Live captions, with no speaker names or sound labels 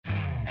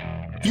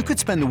You could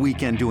spend the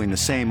weekend doing the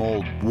same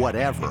old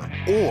whatever,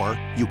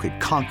 or you could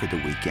conquer the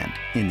weekend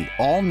in the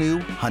all-new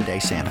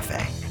Hyundai Santa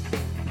Fe.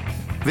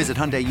 Visit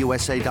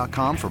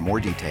HyundaiUSA.com for more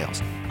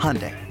details.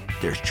 Hyundai,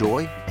 there's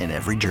joy in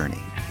every journey.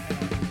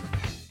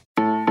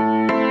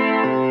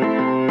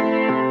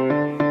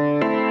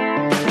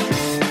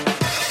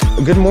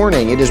 Good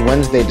morning. It is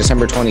Wednesday,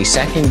 December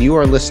 22nd. You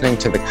are listening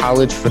to the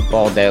College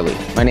Football Daily.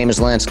 My name is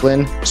Lance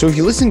Glynn. So if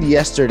you listened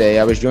yesterday,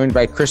 I was joined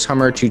by Chris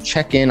Hummer to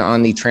check in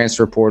on the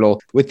transfer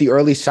portal with the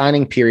early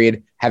signing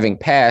period having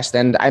passed.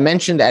 And I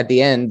mentioned at the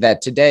end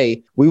that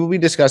today we will be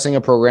discussing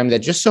a program that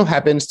just so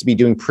happens to be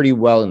doing pretty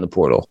well in the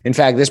portal. In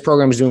fact, this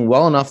program is doing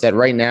well enough that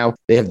right now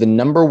they have the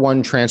number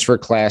one transfer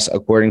class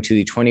according to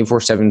the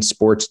 24/7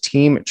 Sports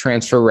team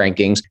transfer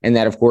rankings. And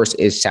that, of course,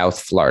 is South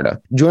Florida.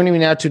 Joining me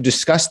now to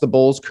discuss the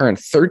Bulls' current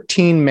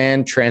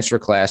 13-man transfer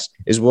class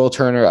is Will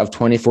Turner of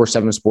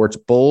 24/7 Sports,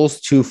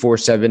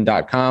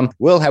 Bulls247.com.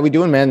 Will, how we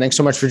doing, man? Thanks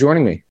so much for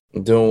joining me.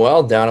 I'm doing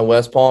well down in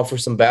West Palm for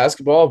some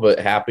basketball, but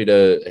happy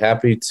to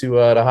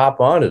hop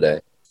on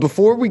today.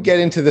 Before we get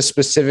into the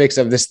specifics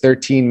of this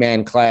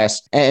 13-man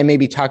class and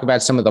maybe talk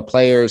about some of the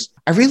players,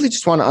 I really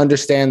just want to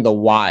understand the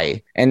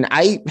why. And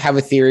I have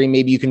a theory,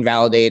 maybe you can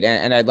validate,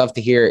 and I'd love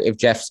to hear if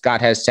Jeff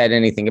Scott has said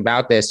anything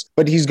about this.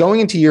 But he's going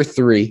into year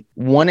 3,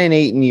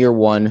 1-8 in year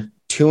 1,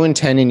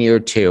 2-10 in year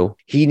 2.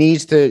 He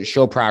needs to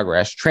show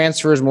progress.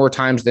 Transfers more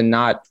times than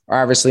not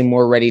are obviously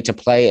more ready to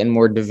play and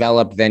more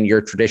developed than your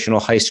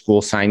traditional high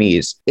school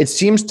signees. It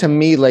seems to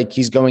me like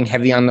he's going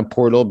heavy on the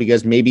portal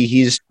because maybe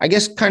he's, I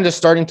guess, kind of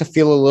starting to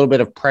feel a little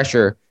bit of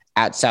pressure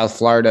at South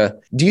Florida.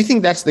 Do you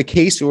think that's the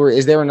case, or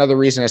is there another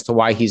reason as to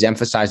why he's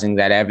emphasizing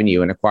that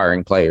avenue in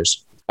acquiring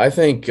players? I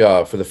think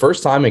for the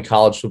first time in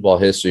college football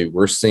history,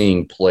 we're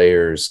seeing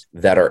players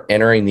that are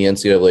entering the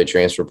NCAA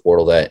transfer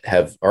portal that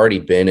have already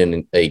been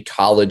in a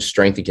college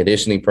strength and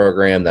conditioning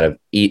program, that have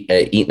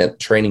eaten at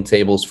training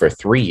tables for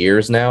 3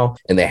 years now,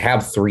 and they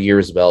have 3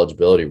 years of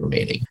eligibility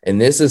remaining. And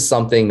this is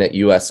something that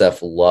USF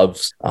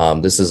loves.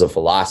 This is a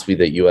philosophy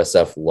that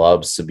USF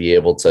loves to be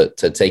able to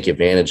take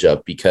advantage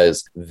of,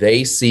 because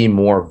they see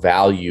more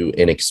value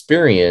in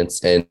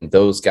experience in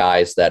those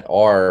guys that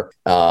are,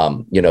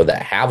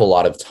 that have a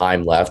lot of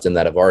time left and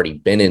that have already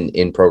been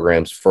in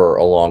programs for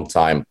a long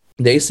time.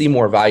 They see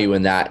more value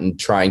in that and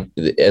trying,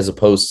 as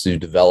opposed to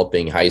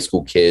developing high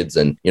school kids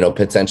and,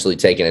 potentially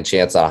taking a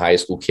chance on a high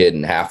school kid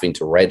and having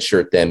to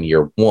redshirt them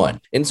year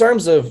 1. In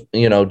terms of,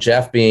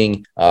 Jeff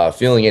being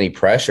feeling any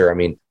pressure, I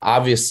mean,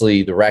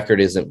 obviously the record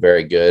isn't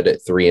very good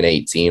at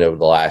 3-18 over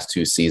the last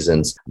 2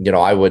 seasons.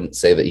 I wouldn't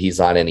say that he's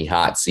on any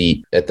hot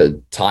seat at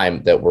the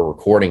time that we're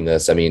recording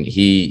this. I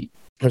mean,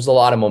 there's a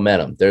lot of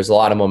momentum. There's a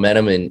lot of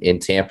momentum in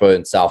Tampa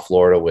and South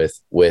Florida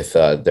with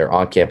their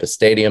on-campus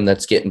stadium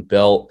that's getting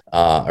built,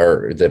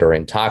 or that are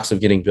in talks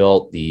of getting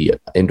built. The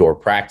indoor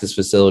practice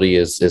facility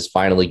is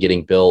finally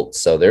getting built.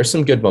 So there's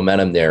some good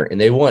momentum there. And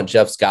they want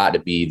Jeff Scott to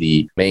be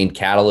the main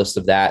catalyst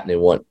of that. And they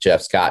want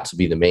Jeff Scott to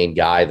be the main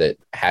guy that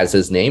has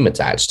his name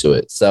attached to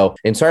it. So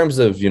in terms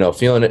of,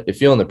 feeling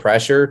the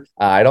pressure,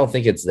 I don't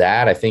think it's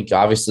that. I think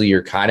obviously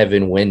you're kind of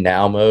in win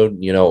now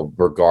mode,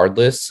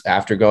 regardless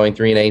after going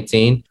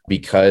 3-18,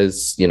 because,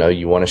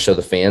 you want to show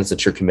the fans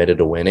that you're committed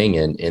to winning.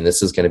 And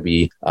this is going to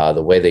be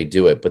the way they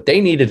do it. But they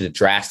needed to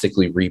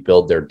drastically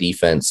rebuild their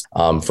defense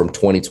from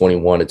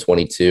 2021 to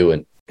 22.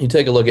 And you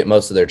take a look at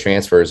most of their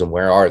transfers and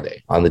where are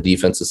they on the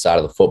defensive side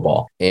of the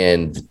football?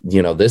 And,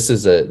 this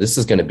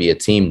is going to be a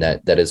team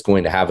that is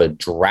going to have a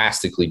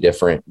drastically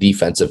different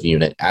defensive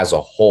unit as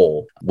a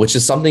whole, which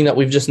is something that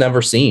we've just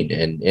never seen.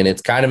 And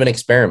it's kind of an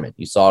experiment.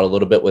 You saw it a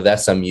little bit with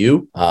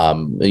SMU,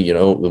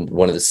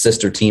 one of the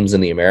sister teams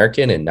in the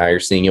American, and now you're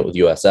seeing it with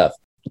USF.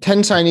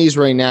 10 signees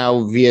right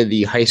now via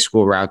the high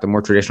school route, the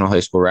more traditional high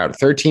school route,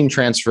 13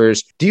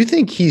 transfers. Do you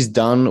think he's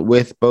done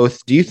with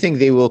both? Do you think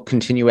they will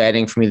continue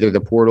adding from either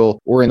the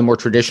portal or in the more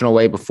traditional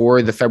way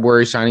before the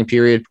February signing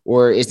period?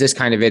 Or is this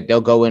kind of it? They'll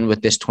go in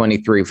with this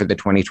 23 for the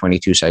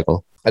 2022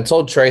 cycle. I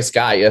told Trey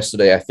Scott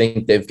yesterday, I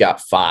think they've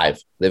got 5.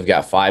 They've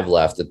got 5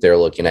 left that they're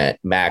looking at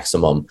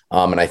maximum.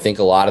 And I think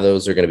a lot of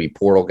those are going to be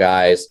portal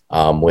guys.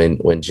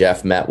 When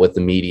Jeff met with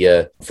the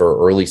media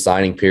for early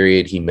signing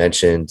period, he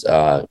mentioned,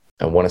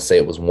 I want to say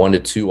it was 1 to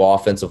 2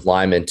 offensive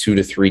linemen, 2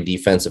 to 3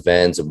 defensive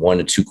ends, and 1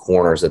 to 2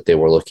 corners that they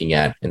were looking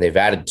at. And they've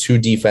added 2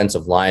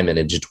 defensive linemen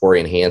in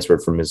Jatorian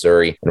Hansford from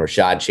Missouri and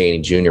Rashad Cheney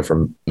Jr.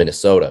 from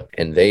Minnesota.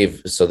 And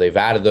they've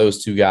added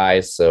those 2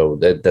 guys. So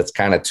that's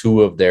kind of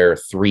 2 of their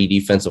 3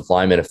 defensive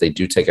linemen if they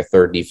do take a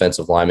 3rd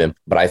defensive lineman.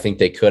 But I think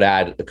they could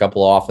add a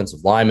couple of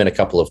offensive linemen, a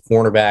couple of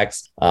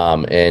cornerbacks,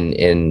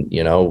 and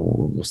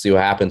we'll see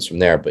what happens from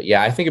there. But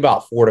yeah, I think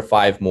about 4 to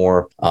 5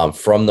 more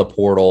from the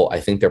portal. I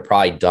think they're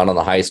probably done on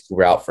the high school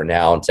route for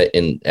now,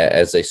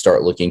 as they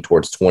start looking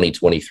towards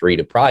 2023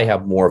 to probably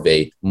have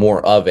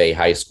more of a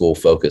high school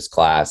focused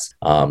class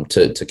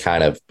to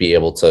kind of be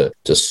able to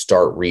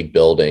start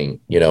rebuilding,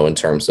 in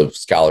terms of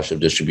scholarship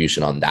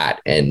distribution on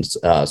that end,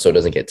 so it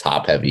doesn't get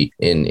top heavy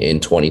in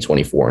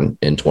 2024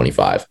 and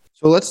 25.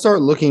 So let's start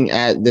looking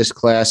at this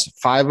class.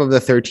 5 of the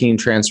 13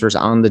 transfers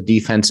on the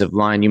defensive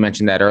line. You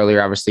mentioned that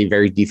earlier, obviously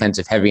very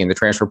defensive heavy in the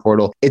transfer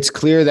portal. It's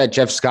clear that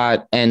Jeff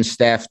Scott and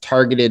staff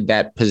targeted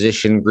that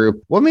position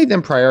group. What made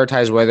them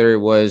prioritize whether it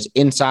was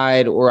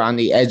inside or on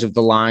the edge of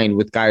the line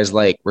with guys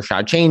like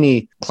Rashad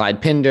Cheney,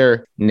 Clyde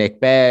Pinder, Nick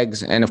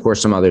Baggs, and of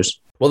course some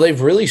others? Well, they've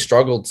really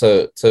struggled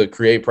to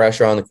create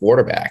pressure on the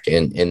quarterback,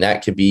 and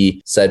that could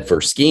be said for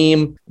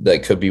scheme.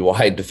 That could be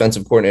why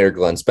defensive coordinator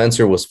Glenn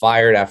Spencer was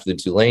fired after the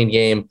Tulane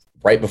game,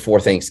 right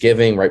before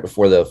Thanksgiving, right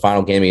before the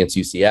final game against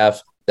UCF.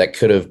 That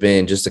could have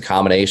been just a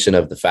combination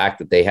of the fact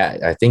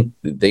that I think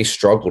they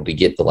struggled to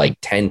get to like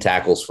 10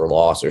 tackles for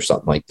loss or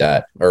something like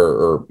that,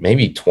 or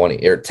maybe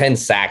 20 or 10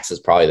 sacks is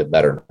probably the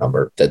better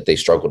number that they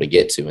struggled to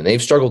get to. And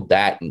they've struggled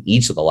that in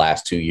each of the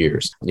last 2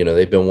 years.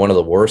 They've been one of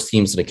the worst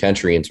teams in the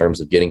country in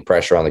terms of getting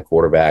pressure on the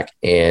quarterback.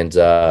 And,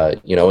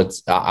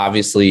 it's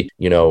obviously,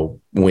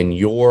 when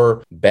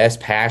your best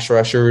pass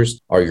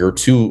rushers are your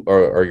two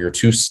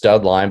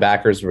stud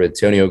linebackers with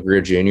Antonio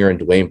Greer Jr. and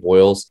Dwayne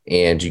Boyles,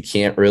 and you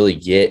can't really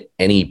get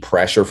any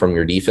pressure from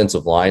your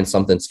defensive line,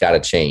 something's got to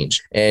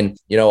change. And,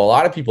 a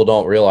lot of people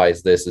don't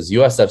realize this is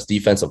USF's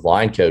defensive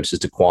line coach is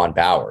DeQuan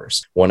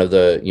Bowers, one of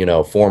the,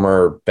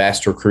 former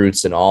best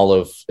recruits in all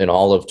of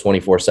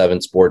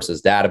 24/7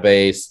 Sports'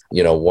 database,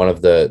 one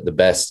of the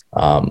best,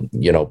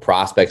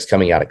 prospects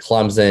coming out of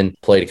Clemson,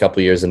 played a couple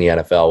of years in the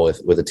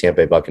NFL with the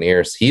Tampa Bay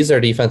Buccaneers. He's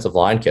their defensive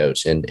line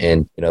coach. And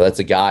that's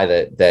a guy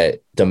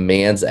that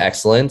demands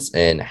excellence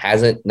and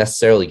hasn't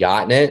necessarily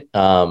gotten it.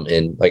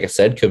 And like I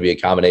said, could be a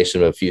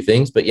combination of a few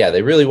things, but yeah,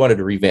 they really wanted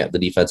to revamp the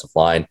defensive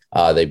line.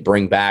 They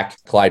bring back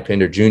Clyde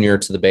Pinder Jr.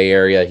 to the Bay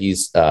Area.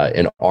 He's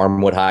an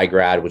Armwood High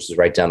grad, which is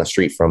right down the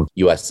street from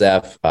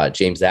USF.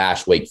 James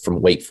Ash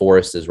from Wake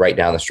Forest is right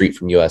down the street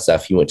from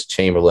USF. He went to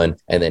Chamberlain.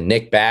 And then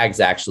Nick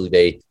Baggs,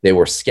 actually, they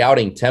were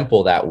scouting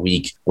Temple that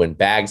week when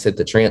Baggs hit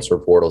the transfer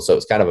portal. So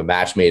it's kind of a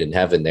match made in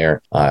heaven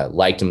there.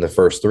 Liked him the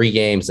first 3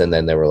 games. And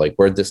then they were like,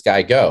 where'd this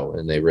guy go?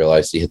 And they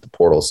realized he hit the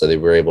portal. So they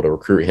were able to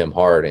recruit him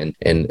hard.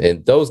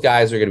 And those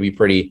guys are going to be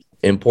pretty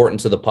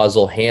important to the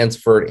puzzle.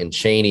 Hansford and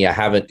Cheney, I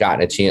haven't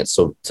gotten a chance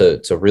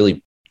to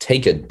really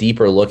take a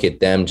deeper look at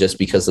them just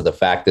because of the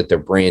fact that they're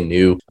brand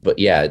new. But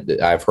yeah,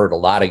 I've heard a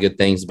lot of good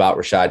things about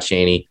Rashad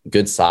Cheney,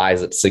 good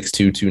size at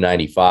 6'2",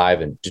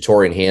 295. And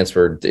Jatorian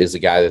Hansford is a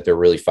guy that they're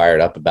really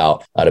fired up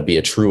about to be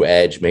a true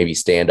edge, maybe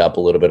stand up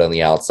a little bit on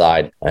the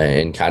outside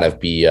and kind of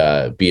be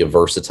a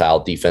versatile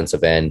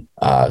defensive end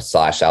 /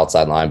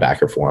 outside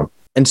linebacker for him.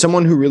 And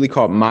someone who really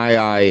caught my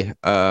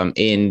eye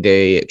in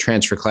the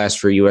transfer class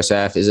for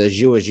USF is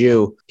Azu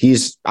Azu.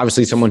 He's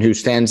obviously someone who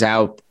stands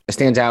out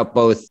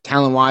both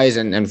talent-wise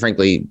and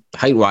frankly,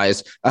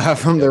 height-wise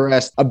from the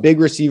rest. A big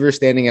receiver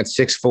standing at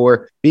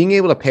 6'4". Being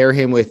able to pair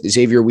him with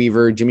Xavier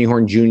Weaver, Jimmy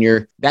Horn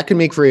Jr., that can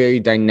make for a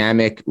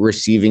dynamic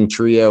receiving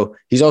trio.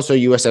 He's also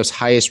USF's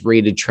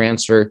highest-rated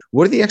transfer.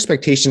 What are the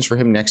expectations for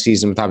him next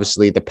season with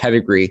obviously the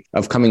pedigree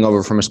of coming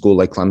over from a school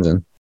like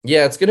Clemson?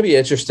 Yeah, it's going to be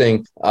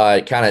interesting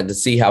kind of to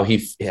see how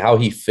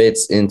he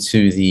fits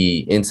into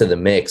the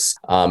mix.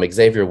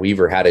 Xavier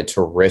Weaver had a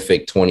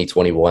terrific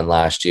 2021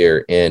 last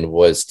year and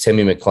was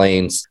Timmy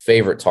McClain's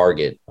favorite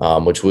target,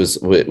 which was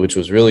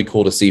really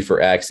cool to see for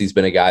X. He's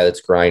been a guy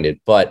that's grinded.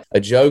 But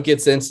Joe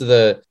gets into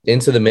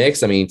the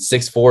mix. I mean,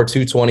 6'4",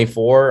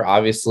 224,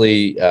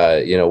 obviously,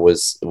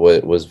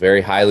 was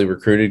very highly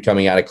recruited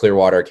coming out of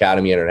Clearwater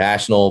Academy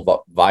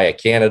International via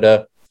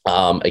Canada.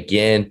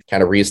 Again,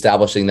 kind of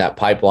reestablishing that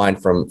pipeline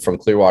from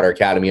Clearwater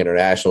Academy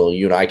International.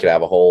 You and I could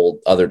have a whole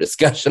other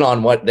discussion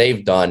on what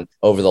they've done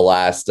over the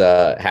last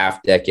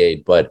half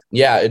decade. But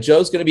yeah,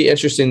 Joe's going to be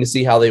interesting to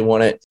see how they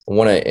want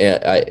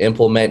to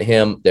implement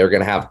him. They're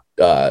going to have,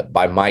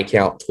 by my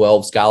count,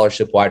 12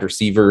 scholarship wide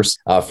receivers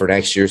for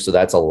next year. So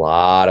that's a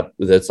lot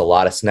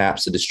of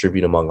snaps to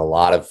distribute among a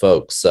lot of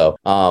folks. So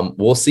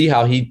we'll see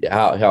how he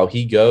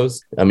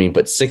goes. I mean,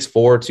 but 6'4",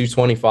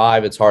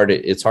 225, it's hard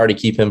to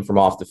keep him from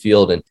off the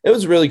field. And it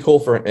was a really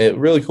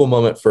cool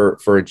moment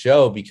for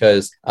Joe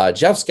because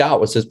Jeff Scott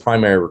was his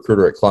primary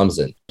recruiter at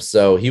Clemson.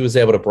 So he was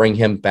able to bring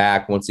him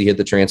back once he hit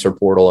the transfer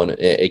portal. And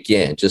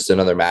again, just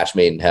another match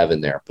made in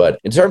heaven there. But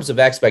in terms of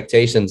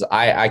expectations,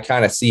 I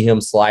kind of see him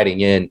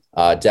sliding in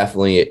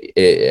definitely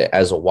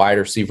as a wide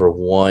receiver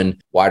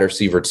 1, wide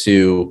receiver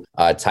 2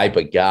 type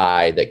of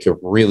guy that could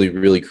really,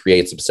 really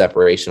create some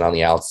separation on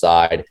the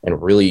outside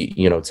and really,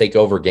 take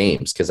over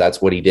games because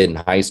that's what he did in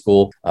high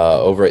school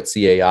over at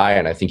CAI.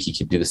 And I think he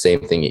could do the same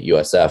thing at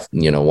USF,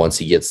 once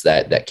he gets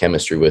that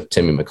chemistry with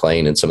Timmy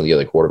McClain and some of the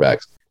other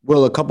quarterbacks.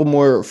 Well, a couple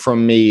more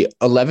from me.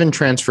 11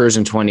 transfers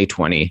in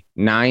 2020,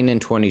 9 in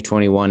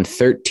 2021,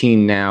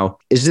 13 now.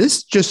 Is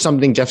this just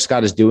something Jeff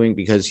Scott is doing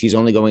because he's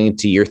only going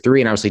into year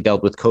 3 and obviously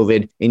dealt with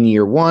COVID in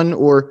year 1?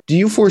 Or do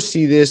you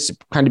foresee this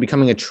kind of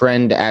becoming a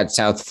trend at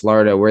South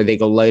Florida where they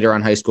go lighter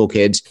on high school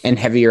kids and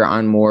heavier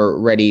on more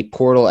ready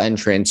portal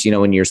entrants,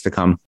 in years to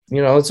come?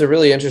 it's a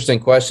really interesting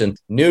question.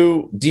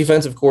 New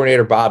defensive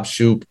coordinator Bob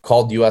Shoop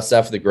called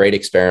USF the great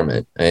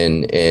experiment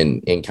and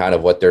kind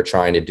of what they're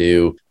trying to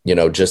do,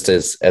 just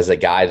as a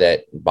guy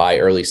that by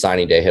early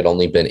signing day had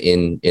only been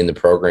in the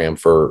program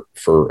for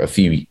a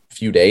few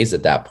days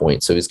at that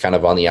point. So he's kind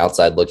of on the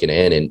outside looking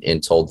in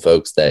and told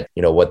folks that,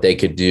 what they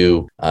could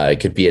do, it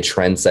could be a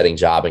trend-setting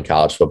job in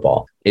college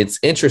football. It's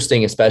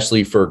interesting,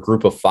 especially for a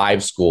group of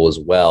 5 school as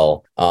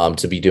well,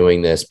 to be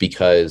doing this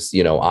because,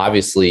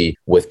 obviously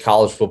with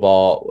college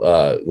football,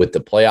 with the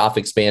playoff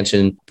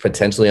expansion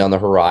potentially on the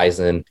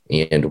horizon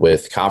and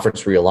with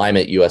conference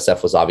realignment,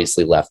 USF was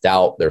obviously left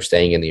out. They're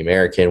staying in the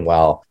American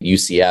while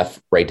UCF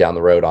right down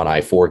the road on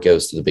I-4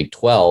 goes to the Big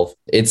 12.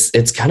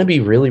 It's going to be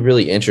really,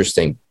 really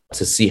interesting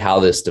to see how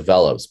this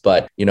develops.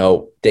 But,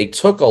 they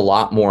took a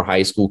lot more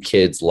high school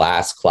kids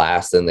last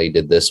class than they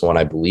did this one.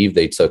 I believe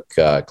they took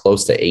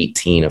close to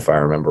 18, if I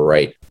remember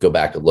right. Go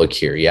back and look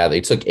here. Yeah,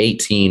 they took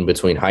 18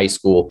 between high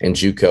school and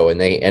JUCO,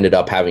 and they ended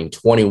up having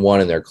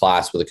 21 in their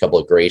class with a couple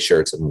of gray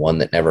shirts and one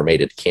that never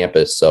made it to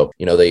campus. So,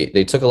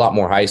 they took a lot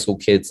more high school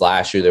kids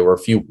last year. There were a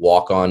few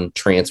walk-on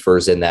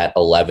transfers in that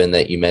 11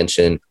 that you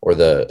mentioned, or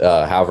the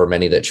however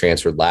many that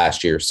transferred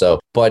last year.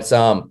 So,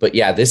 but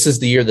yeah, this is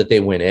the year that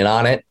they went in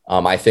on it.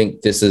 I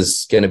think this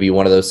is going to be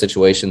one of those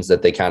situations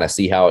that they kind of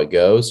see how it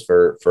goes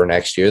for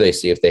next year. They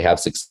see if they have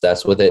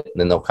success with it, and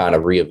then they'll kind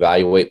of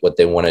reevaluate what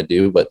they want to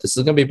do. But this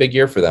is going to be a big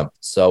year for them.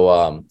 So,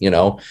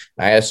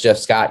 I asked Jeff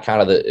Scott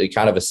kind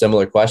of a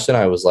similar question.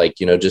 I was like,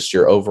 just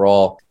your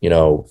overall,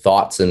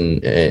 thoughts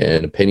and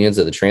opinions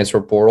of the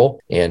transfer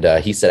portal. And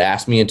he said,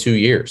 ask me in 2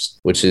 years,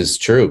 which is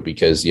true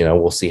because,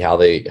 we'll see how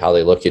they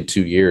look in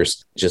 2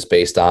 years just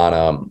based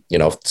on,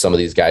 some of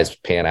these guys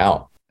pan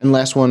out. And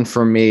last one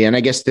for me, and I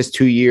guess this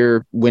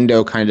 2-year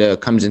window kind of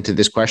comes into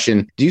this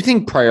question. Do you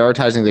think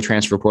prioritizing the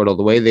transfer portal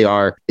the way they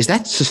are, is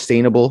that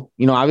sustainable?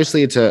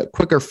 Obviously it's a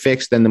quicker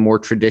fix than the more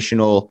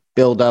traditional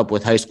build up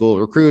with high school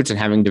recruits and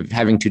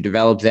having to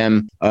develop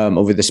them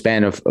over the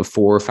span of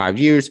 4 or 5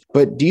 years.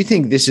 But do you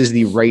think this is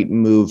the right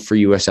move for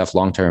USF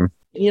long-term?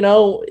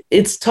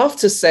 It's tough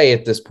to say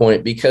at this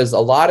point because a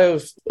lot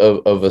of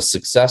a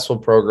successful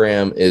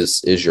program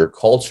is your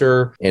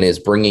culture and is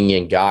bringing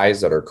in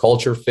guys that are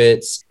culture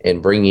fits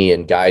and bringing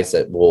in guys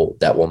that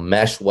will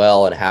mesh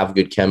well and have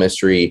good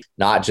chemistry,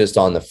 not just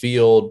on the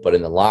field, but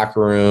in the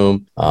locker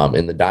room,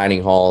 in the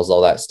dining halls,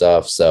 all that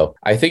stuff. So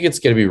I think it's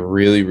going to be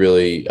really,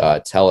 really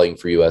telling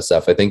for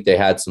USF. I think they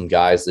had some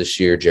guys this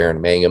year,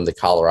 Jaron Mangum, the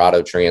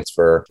Colorado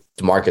transfer,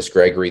 DeMarcus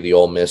Gregory, the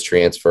Ole Miss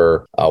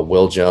transfer,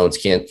 Will Jones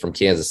from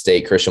Kansas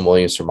State, Christian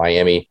Williams from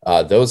Miami.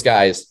 Those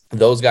guys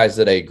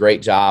did a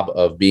great job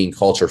of being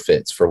culture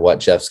fits for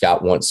what Jeff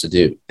Scott wants to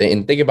do.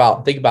 And think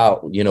about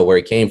where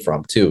he came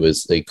from too,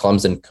 is the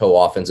Clemson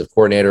co-offensive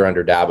coordinator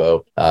under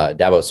Dabo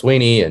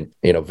Swinney,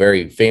 and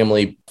very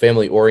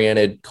family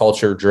oriented,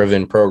 culture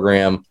driven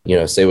program.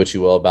 Say what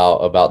you will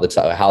about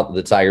how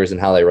the Tigers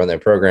and how they run their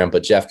program,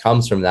 but Jeff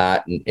comes from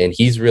that, and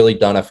he's really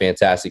done a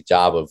fantastic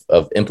job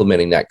of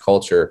implementing that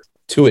culture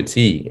to a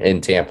T in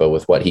Tampa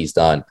with what he's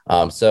done.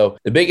 So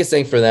the biggest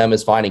thing for them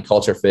is finding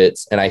culture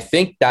fits. And I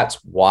think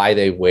that's why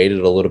they waited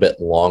a little bit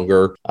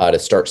longer to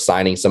start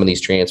signing some of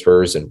these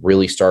transfers and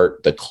really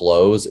start the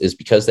close, is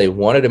because they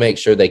wanted to make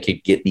sure they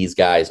could get these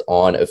guys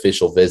on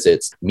official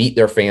visits, meet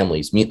their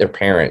families, meet their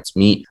parents,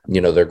 meet,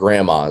 their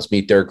grandmas,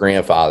 meet their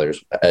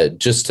grandfathers,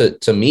 just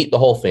to meet the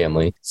whole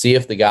family, see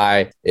if the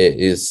guy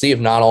see if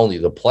not only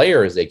the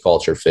player is a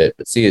culture fit,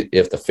 but see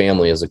if the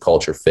family is a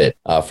culture fit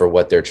for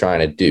what they're trying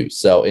to do.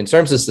 So in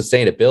terms of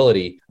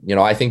sustainability,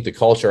 I think the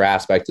culture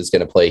aspect is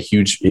going to play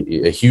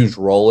a huge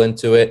role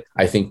into it.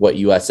 I think what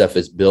USF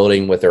is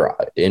building with their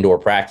indoor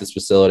practice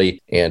facility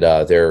and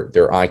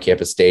their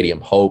on-campus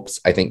stadium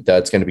hopes, I think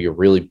that's going to be a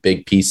really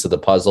big piece of the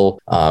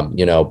puzzle.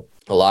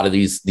 A lot of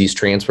these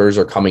transfers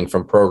are coming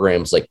from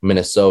programs like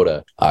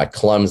Minnesota,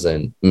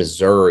 Clemson,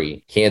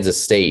 Missouri,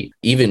 Kansas State,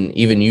 even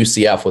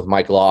UCF with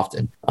Mike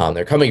Lofton.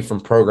 They're coming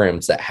from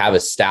programs that have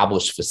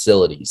established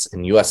facilities,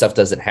 and USF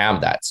doesn't have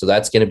that. So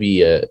that's going to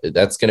be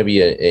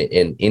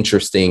an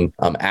interesting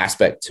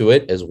aspect to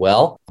it as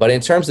well. But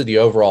in terms of the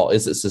overall,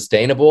 is it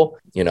sustainable?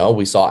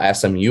 We saw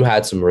SMU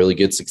had some really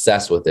good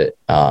success with it.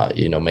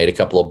 Made a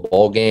couple of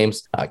bowl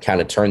games,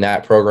 kind of turned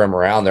that program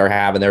around. They're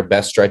having their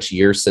best stretch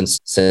year since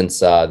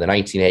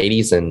the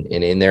 1980s and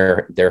in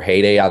their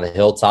heyday on the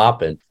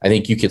hilltop. And I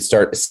think you could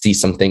start to see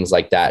some things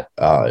like that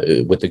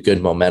with the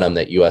good momentum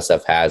that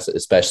USF has,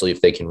 especially if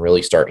they can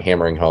really start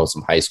hammering home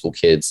some high school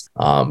kids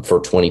for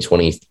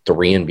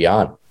 2023 and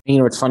beyond.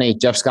 It's funny,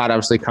 Jeff Scott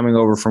obviously coming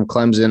over from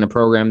Clemson, a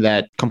program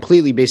that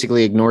completely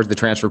basically ignores the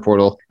transfer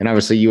portal, and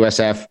obviously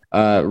USF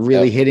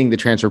really hitting the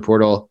transfer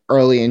portal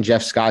early in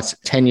Jeff Scott's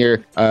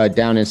tenure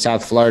down in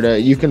South Florida.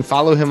 You can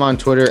follow him on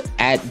Twitter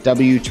at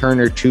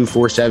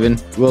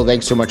WTurner247. Will,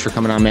 thanks so much for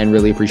coming on, man.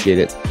 Really appreciate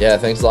it. Yeah,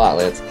 thanks a lot,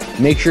 Lance.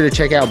 Make sure to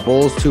check out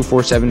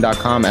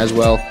Bulls247.com as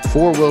well.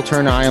 For Will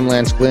Turner, I am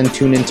Lance Glynn.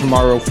 Tune in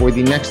tomorrow for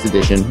the next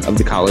edition of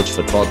the College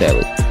Football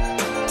Daily.